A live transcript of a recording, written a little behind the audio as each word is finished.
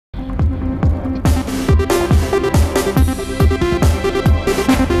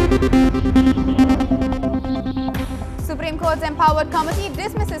empowered committee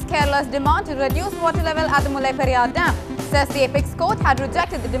dismisses Kerala's demand to reduce water level at the Mullaipperiyar Dam. Says the apex court had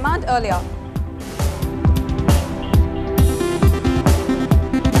rejected the demand earlier.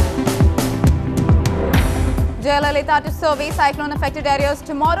 Jayalalitha to survey cyclone-affected areas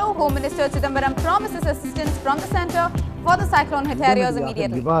tomorrow. Home Minister Chidambaram promises assistance from the centre for the cyclone-hit areas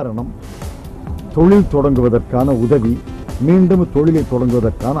immediately. தொழில் தொடங்குவதற்கான உதவி மீண்டும் தொழிலை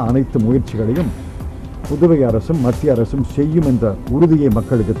தொடங்குவதற்கான அனைத்து முயற்சிகளையும் புதுவை அரசும் மத்திய அரசும் செய்யும் என்ற உறுதியை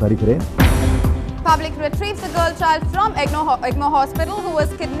மக்களுக்கு தருகிறேன். Public retrieves a girl child from Egmo Hospital who was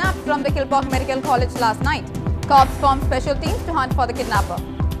kidnapped from the Kilpauk Medical College last night. Cops formed special teams to hunt for the kidnapper.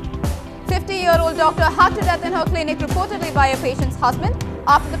 50-year-old doctor hacked to death in her clinic reportedly by a patient's husband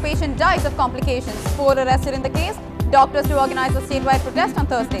after the patient dies of complications. 4 arrested in the case. Doctors to organize a statewide protest on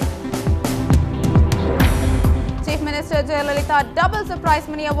Thursday. Chief Minister Jayalalitha doubles the prize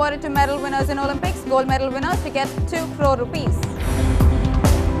money awarded to medal winners in Olympics. Gold medal winners to get 2 crore rupees.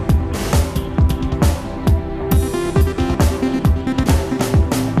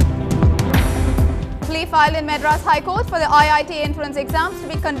 Plea filed in Madras High Court for the IIT entrance exams to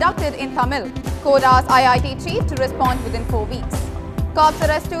be conducted in Tamil. Court asked IIT chief to respond within 4 weeks. Cops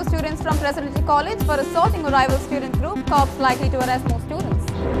arrest 2 students from Presidency College for assaulting a rival student group. Cops likely to arrest more students.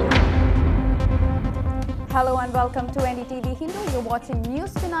 Hello and welcome to NDTV Hindu. You're watching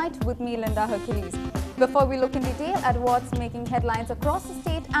News Tonight with me, Linda Hercules. Before we look in detail at what's making headlines across the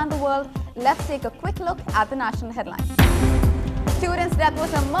state and the world, let's take a quick look at the national headlines. Student's death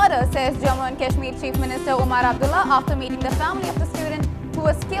was a murder, says Jammu and Kashmir Chief Minister Umar Abdullah after meeting the family of the student who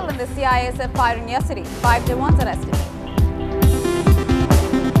was killed in the CISF firing yesterday. 5 Jawans arrested.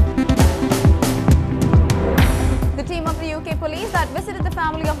 The team of the UK police that visited the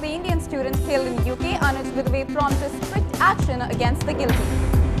family of the Indian students killed in UK, Anuj Vidve promises strict action against the guilty.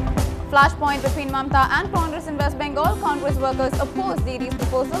 Flashpoint between Mamta and Congress in West Bengal. Congress workers opposed DD's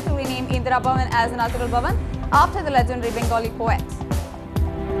proposal to rename Indira Bhavan as Nazrul Bhavan after the legendary Bengali poet.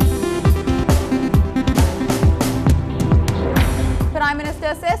 Prime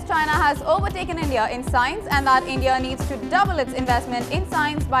Minister says China has overtaken India in science and that India needs to double its investment in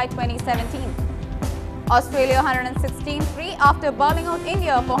science by 2017. Australia 116 free after bowling out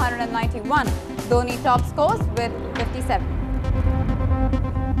India 491. Dhoni top scores with 57.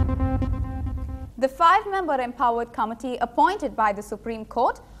 The 5-member empowered committee appointed by the Supreme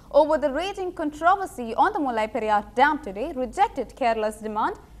Court over the raging controversy on the Mullaipperiyar Dam today rejected Kerala's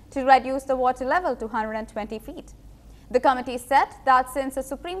demand to reduce the water level to 120 feet. The committee said that since the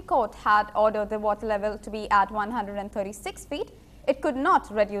Supreme Court had ordered the water level to be at 136 feet, it could not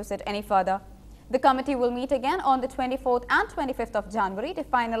reduce it any further. The committee will meet again on the 24th and 25th of January to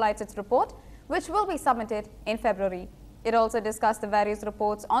finalize its report, which will be submitted in February. It also discussed the various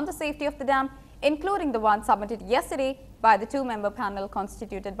reports on the safety of the dam, including the one submitted yesterday by the 2-member panel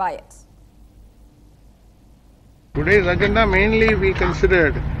constituted by it. Today's agenda mainly we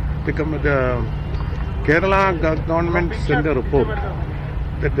considered the Kerala government sent a report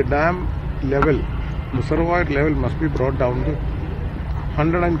that the dam level, the reservoir level must be brought down to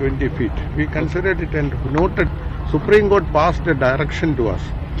 120 feet. We considered it and noted Supreme Court passed a direction to us.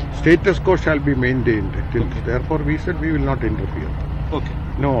 Status quo shall be maintained. Therefore, we said we will not interfere. Okay.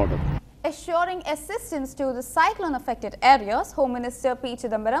 No order. Assuring assistance to the cyclone-affected areas, Home Minister P.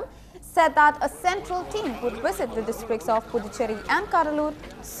 Chidambaram said that a central team would visit the districts of Puducherry and Kadalur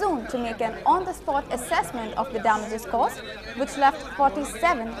soon to make an on-the-spot assessment of the damages caused, which left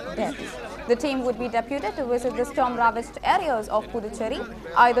 47 dead. The team would be deputed to visit the storm-ravaged areas of Puducherry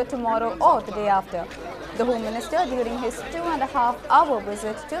either tomorrow or the day after. The Home Minister, during his 2.5-hour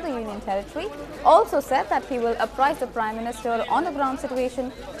visit to the Union Territory, also said that he will apprise the Prime Minister on the ground situation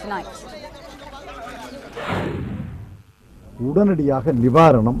tonight. உடனடியாக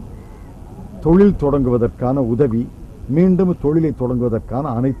நிவாரணம், தொழில் தொடங்குவதற்கான உதவி, மீண்டும் தொழிலை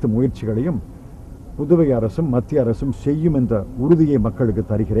தொடங்குவதற்கான அனைத்து முயற்சிகளையும் புதுவை அரசும் மத்திய அரசும் செய்யும் என்ற உறுதியை மக்களுக்கு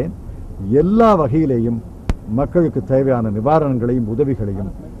தருகிறேன். எல்லா வகையிலேயும் மக்களுக்கு தேவையான நிவாரணங்களையும்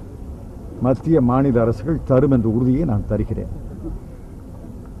உதவிகளையும் மத்திய மாநில அரசுகள் தரும் என்ற உறுதியை நான் தருகிறேன்.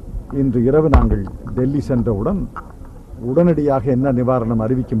 இன்று இரவு நாங்கள் டெல்லி சென்றவுடன் உடனடியாக என்ன நிவாரணம்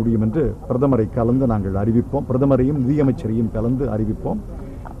அறிவிக்க முடியும் என்று பிரதமரை கலந்து நாங்கள் அறிவிப்போம். பிரதமரையும் நிதியமைச்சரையும் கலந்து அறிவிப்போம்.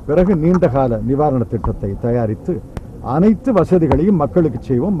 பிறகு நீண்டகால நிவாரண திட்டத்தை தயாரித்து அனைத்து வசதிகளையும் மக்களுக்கு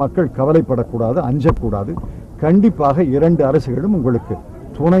செய்வோம். மக்கள் கவலைப்படக்கூடாது, அஞ்சக்கூடாது. கண்டிப்பாக 2 அரசுகளும் உங்களுக்கு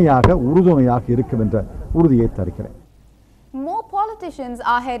துணையாக உறுதுணையாக இருக்கும் என்ற உறுதியை தருகிறேன். More politicians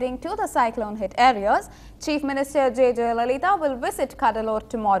are heading to the cyclone-hit areas. Chief Minister J. Jayalalitha will visit Kadalur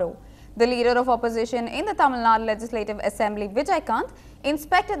tomorrow. The leader of opposition in the Tamil Nadu Legislative Assembly, Vijay Kant,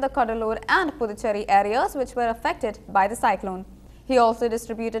 inspected the Kadalur and Puducherry areas which were affected by the cyclone. He also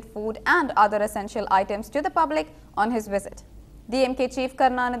distributed food and other essential items to the public on his visit. DMK Chief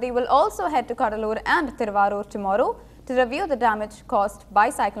Karunanidhi will also head to Kadalur and Thiruvarur tomorrow to review the damage caused by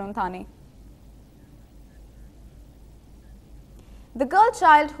Cyclone Thane. The girl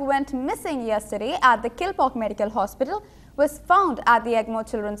child who went missing yesterday at the Kilpauk Medical Hospital was found at the Egmore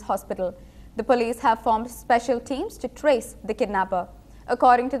Children's Hospital. The police have formed special teams to trace the kidnapper.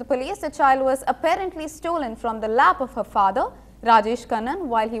 According to the police, the child was apparently stolen from the lap of her father, Rajesh Kannan,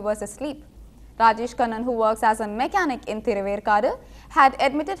 while he was asleep. Rajesh Kannan, who works as a mechanic in Thiruvarur, had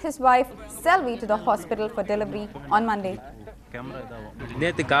admitted his wife Selvi to the hospital for delivery on Monday.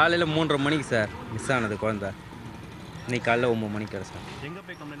 நேற்று காலையில் 3:30 மணிக்கு sir miss ஆனது குழந்தை. இன்னைக்கு காலையில் 9 மணிக்கு sir. எங்கே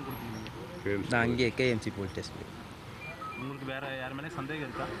போய் கம்ப்ளைண்ட் கொடுத்தீங்க? நான் அங்கே கேஎம்சி போலீஸ் ஸ்டேஷன். உங்களுக்கு வேறு யார் மேலே சந்தேகம்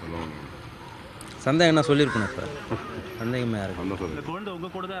இருக்கா? சந்தேகம் என்ன சொல்லியிருக்கணும் சார். சந்தேகமே யாருக்கு? இந்த குழந்தை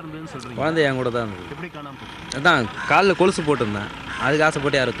உங்கள் கூட தான் இருந்ததுன்னு சொல்கிறீங்க. குழந்தை என் கூட தான் இருந்தது. எப்படி காணாமல் போச்சு? அதான் காலில் கொலுசு போட்டிருந்தேன். அதுக்கு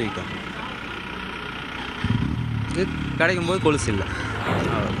ஆசைப்பட்டு யாரை தூக்கிட்டோம். கிடைக்கும் போது கொலுசு இல்லை.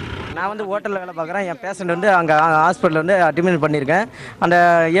 நான் வந்து ஹோட்டலில் வேலை பார்க்குறேன். என் பேஷண்ட் வந்து அங்கே ஹாஸ்பிட்டலில் வந்து அட்மிட் பண்ணியிருக்கேன். அந்த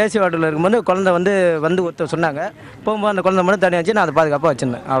ஏசி வார்டில் இருக்கும்போது குழந்தை வந்து ஒருத்தர் சொன்னாங்க. போகும்போது அந்த குழந்தை மட்டும் தனியாக வச்சு நான் அதை பாதுகாப்பாக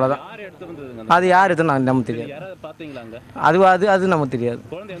வச்சுருந்தேன். அவ்வளோதான். அது யார் எடுத்துன்னு நான் நமக்கு தெரியாது. அது நமக்கு தெரியாது.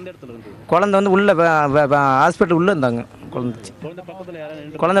 குழந்தை வந்து உள்ள ஹாஸ்பிட்டல் உள்ளே இருந்தாங்க.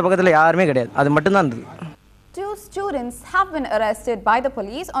 குழந்தை பக்கத்தில் யாருமே கிடையாது. அது மட்டும்தான் இருந்தது. Two students have been arrested by the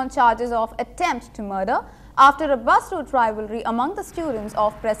police on charges of attempt to murder after a bus route rivalry among the students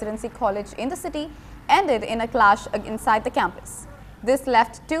of Presidency College in the city ended in a clash inside the campus. This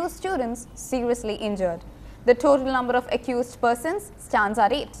left 2 students seriously injured. The total number of accused persons stands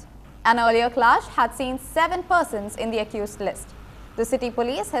at 8. An earlier clash had seen 7 persons in the accused list. The city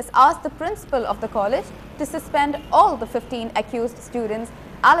police has asked the principal of the college to suspend all the 15 accused students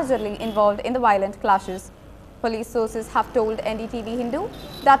allegedly involved in the violent clashes. Police sources have told NDTV Hindu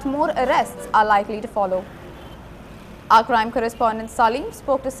that more arrests are likely to follow. Our crime correspondent Salim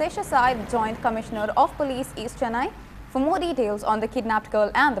spoke to Seshasai, Joint Commissioner of Police East Chennai, for more details on the kidnapped girl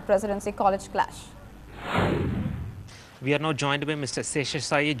and the Presidency College clash. We are now joined by Mr.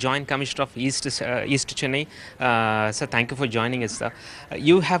 Seshasai, Joint Commissioner of East Chennai. Sir, thank you for joining us, sir.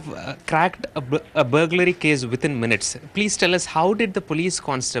 You have cracked a burglary case within minutes. Please tell us, how did the police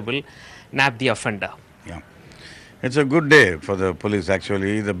constable nab the offender? Yeah, it's a good day for the police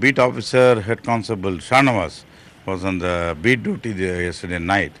actually. The beat officer, Head Constable Shanavas, was on the beat duty yesterday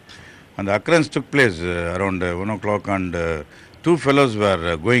night. And the occurrence took place around 1 o'clock and 2 fellows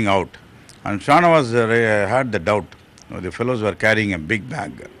were going out. And Shanavas had the doubt. The fellows were carrying a big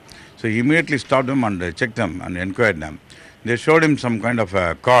bag. So he immediately stopped them and checked them and inquired them. They showed him some kind of a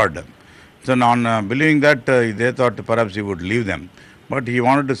card. So on believing that, they thought perhaps he would leave them. But he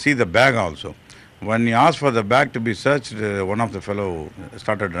wanted to see the bag also. When he asked for the bag to be searched, one of the fellow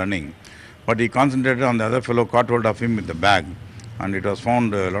started running. But he concentrated on the other fellow, caught hold of him with the bag. And it was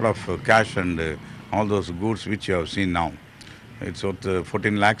found a lot of cash and all those goods which you have seen now. It's worth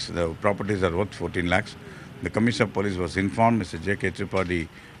 14 lakhs. The properties are worth 14 lakhs. The Commissioner of Police was informed, Mr. J.K. Tripathi.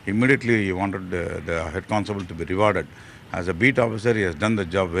 Immediately he wanted the head constable to be rewarded. As a beat officer, he has done the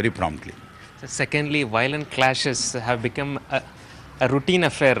job very promptly. So secondly, violent clashes have become a routine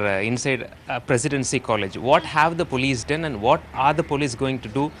affair inside Presidency College. What have the police done and what are the police going to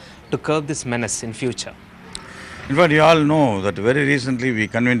do to curb this menace in future? In fact, you all know that very recently we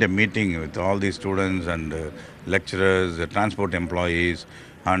convened a meeting with all these students and lecturers, transport employees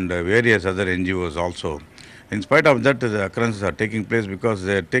and various other NGOs also. In spite of that, the occurrences are taking place because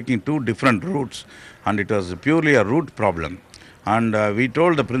they are taking 2 different routes and it was purely a route problem. And we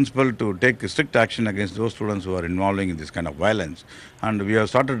told the principal to take strict action against those students who are involving in this kind of violence. And we have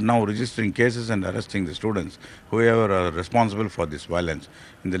started now registering cases and arresting the students, whoever are responsible for this violence.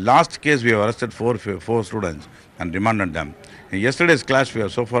 In the last case, we have arrested 4 students and remanded them. In yesterday's clash, we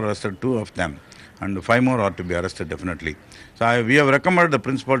have so far arrested 2 of them. And 5 more are to be arrested definitely. So we have recommended the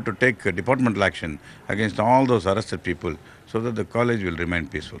principal to take departmental action against all those arrested people so that the college will remain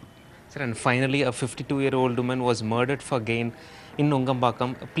peaceful. Sir, and finally, a 52-year-old woman was murdered for gain in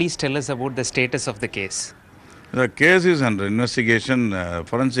Nungambakam. Please tell us about the status of the case. The case is under investigation.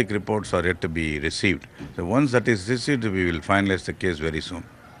 Forensic reports are yet to be received. So once that is received, we will finalize the case very soon.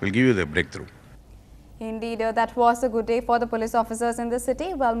 We'll give you the breakthrough. Indeed, that was a good day for the police officers in the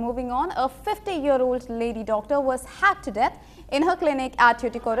city. Well, moving on, a 50-year-old lady doctor was hacked to death in her clinic at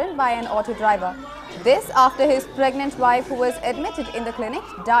Tuticorin by an auto driver. This after his pregnant wife, who was admitted in the clinic,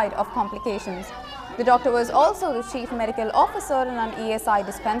 died of complications. The doctor was also the chief medical officer in an ESI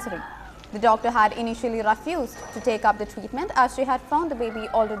dispensary. The doctor had initially refused to take up the treatment as she had found the baby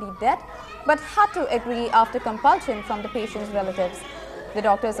already dead, but had to agree after compulsion from the patient's relatives. The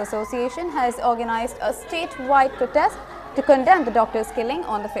Doctors Association has organized a statewide protest to condemn the doctor's killing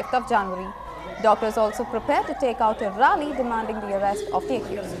on the 5th of January. Doctors also prepared to take out a rally demanding the arrest of the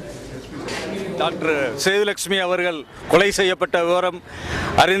accused. Doctor Sethulakshmi அவர்கள் கொலை செய்யப்பட்ட விவரம்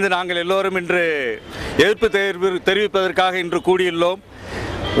அறிந்து நாங்கள் எல்லோரும் இன்று எதிர்ப்பு தெரிவிப்பதற்காக இன்று கூடியுள்ளோம்.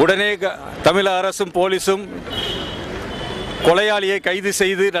 உடனே தமிழக அரசும் போலீசும் கொலையாளியை கைது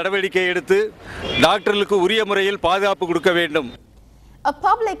செய்து நடவடிக்கை எடுத்து டாக்டர்களுக்கு உரிய முறையில் பாதுகாப்பு கொடுக்க வேண்டும். A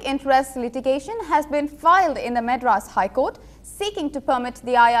public interest litigation has been filed in the Madras High Court seeking to permit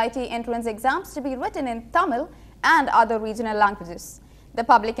the IIT entrance exams to be written in Tamil and other regional languages. The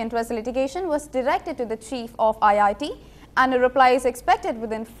public interest litigation was directed to the chief of IIT and a reply is expected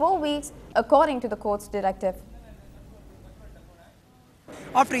within 4 weeks according to the court's directive.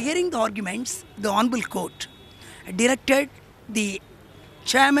 After hearing the arguments, the Honorable Court directed the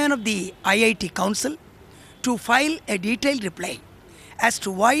chairman of the IIT Council to file a detailed reply as to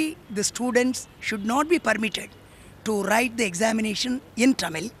why the students should not be permitted to write the examination in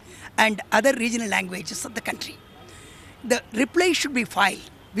Tamil and other regional languages of the country. The reply should be filed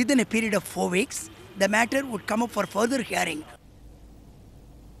within a period of 4 weeks. The matter would come up for further hearing.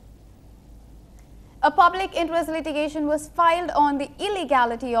 A public interest litigation was filed on the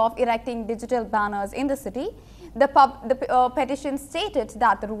illegality of erecting digital banners in the city. The petition stated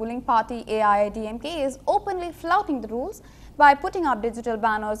that the ruling party AIADMK is openly flouting the rules by putting up digital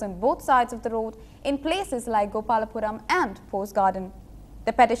banners on both sides of the road in places like Gopalapuram and Post Garden.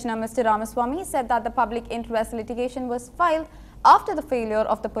 The petitioner, Mr. Ramaswamy, said that the public interest litigation was filed after the failure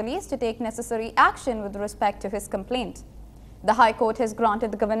of the police to take necessary action with respect to his complaint. The High Court has granted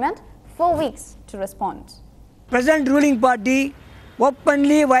the government 4 weeks to respond. Present ruling party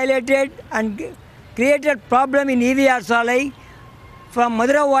openly violated and created problem in EVR Salai from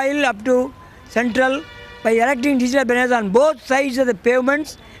Madurai up to Central by erecting digital banners on both sides of the pavements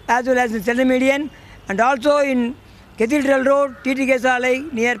as well as in Central Median and also in Cathedral Road, TTK Salai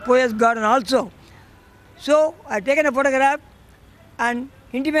near Poyas Garden also. So I have taken a photograph and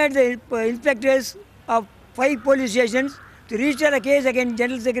intimated the inspectors of 5 police stations to register a case against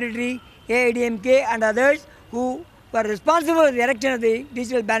General Secretary AIDMK and others who were responsible for the erection of the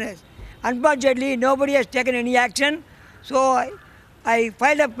digital banners. Unfortunately, nobody has taken any action, so I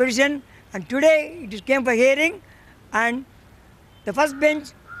filed a petition and today it came for hearing and the first bench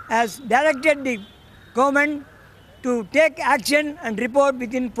has directed the government to take action and report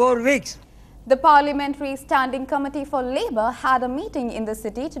within 4 weeks. The Parliamentary Standing Committee for Labour had a meeting in the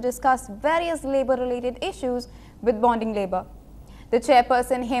city to discuss various labour-related issues with bonding labour. The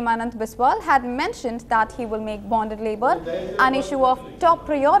chairperson Hemanand Biswal had mentioned that he will make bonded labour an issue of top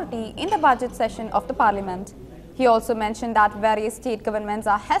priority in the budget session of the Parliament. He also mentioned that various state governments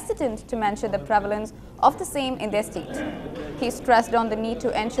are hesitant to mention the prevalence of the same in their state. He stressed on the need to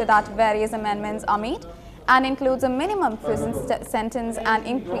ensure that various amendments are made and includes a minimum prison sentence and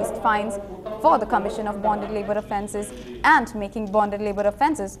increased fines for the commission of bonded labour offences and making bonded labour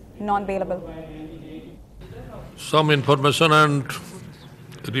offences non-bailable. Some information and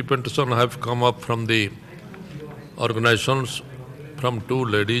representation have come up from the organizations, from 2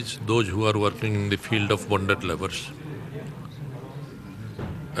 ladies, those who are working in the field of bonded labours.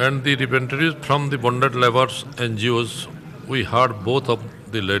 And the representatives from the bonded labours NGOs, we heard both of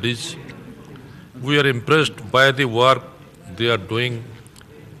the ladies. We are impressed by the work they are doing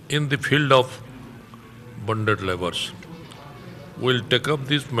in the field of bonded labours. We will take up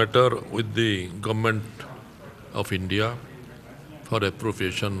this matter with the government of India for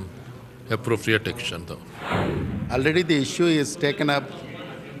appropriate action. Already the issue is taken up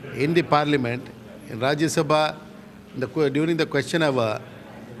in the Parliament, in Rajya Sabha, during the question hour.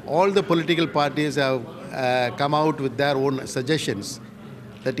 All the political parties have come out with their own suggestions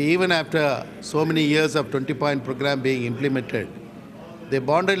that even after so many years of 20-point program being implemented, the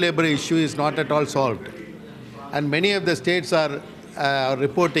bonded labour issue is not at all solved. And many of the states are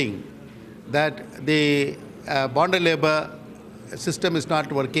reporting that the bonded labour system is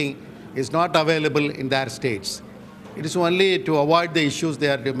not working, is not available in their states. It is only to avoid the issues they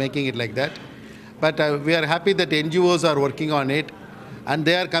are making it like that. But we are happy that NGOs are working on it and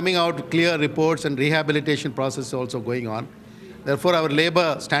they are coming out with clear reports and rehabilitation process also going on. Therefore, our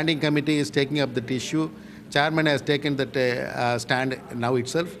Labour Standing Committee is taking up that issue. Chairman has taken that stand now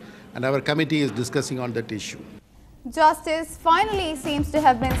itself and our committee is discussing on that issue. Justice finally seems to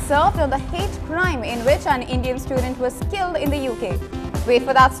have been served on the hate crime in which an Indian student was killed in the UK. Wait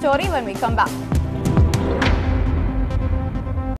for that story when we come back.